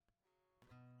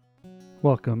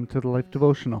Welcome to the Life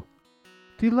Devotional,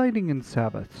 Delighting in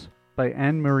Sabbaths by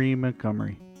Anne-Marie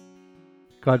Montgomery.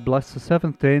 God blessed the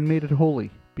seventh day and made it holy,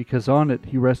 because on it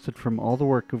he rested from all the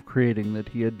work of creating that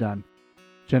he had done.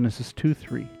 Genesis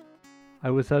 2:3. I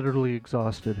was utterly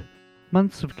exhausted.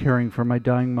 Months of caring for my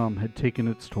dying mom had taken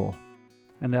its toll,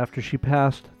 and after she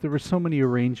passed, there were so many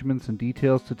arrangements and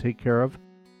details to take care of.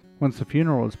 Once the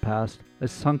funeral was past, I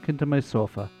sunk into my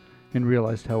sofa and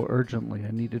realized how urgently I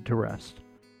needed to rest.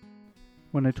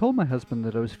 When I told my husband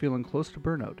that I was feeling close to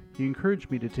burnout, he encouraged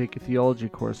me to take a theology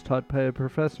course taught by a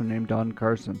professor named Don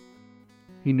Carson.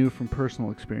 He knew from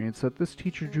personal experience that this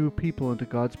teacher drew people into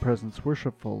God's presence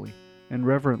worshipfully and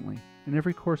reverently in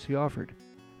every course he offered.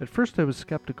 At first I was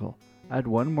skeptical. Add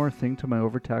one more thing to my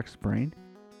overtaxed brain?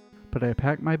 But I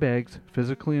packed my bags,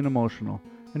 physically and emotional,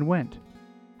 and went.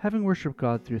 Having worshiped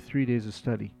God through 3 days of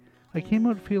study, I came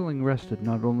out feeling rested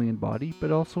not only in body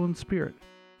but also in spirit.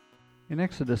 In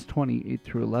Exodus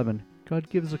 20:8-11, God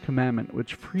gives a commandment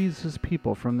which frees his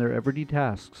people from their everyday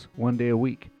tasks 1 day a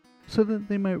week, so that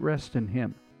they might rest in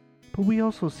him. But we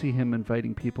also see him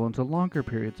inviting people into longer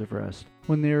periods of rest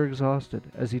when they are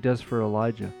exhausted, as he does for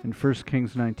Elijah in 1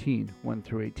 Kings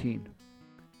 19:1-18.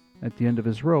 At the end of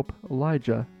his rope,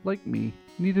 Elijah, like me,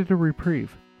 needed a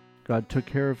reprieve. God took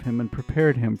care of him and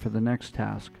prepared him for the next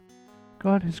task.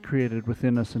 God has created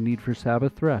within us a need for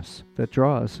Sabbath rests that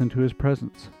draw us into his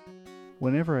presence.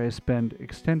 Whenever I spend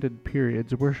extended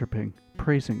periods worshiping,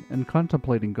 praising, and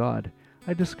contemplating God,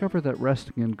 I discover that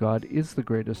resting in God is the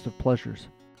greatest of pleasures.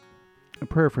 A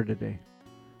prayer for today.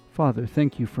 Father,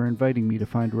 thank you for inviting me to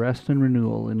find rest and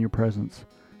renewal in your presence.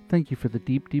 Thank you for the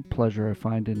deep, deep pleasure I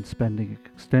find in spending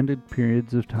extended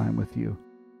periods of time with you.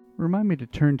 Remind me to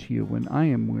turn to you when I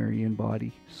am weary in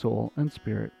body, soul, and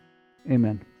spirit.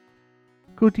 Amen.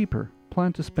 Go deeper.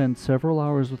 Plan to spend several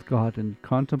hours with God in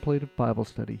contemplative Bible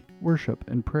study, worship,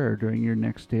 and prayer during your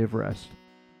next day of rest.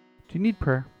 Do you need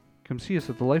prayer? Come see us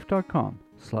at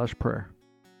thelife.com/prayer.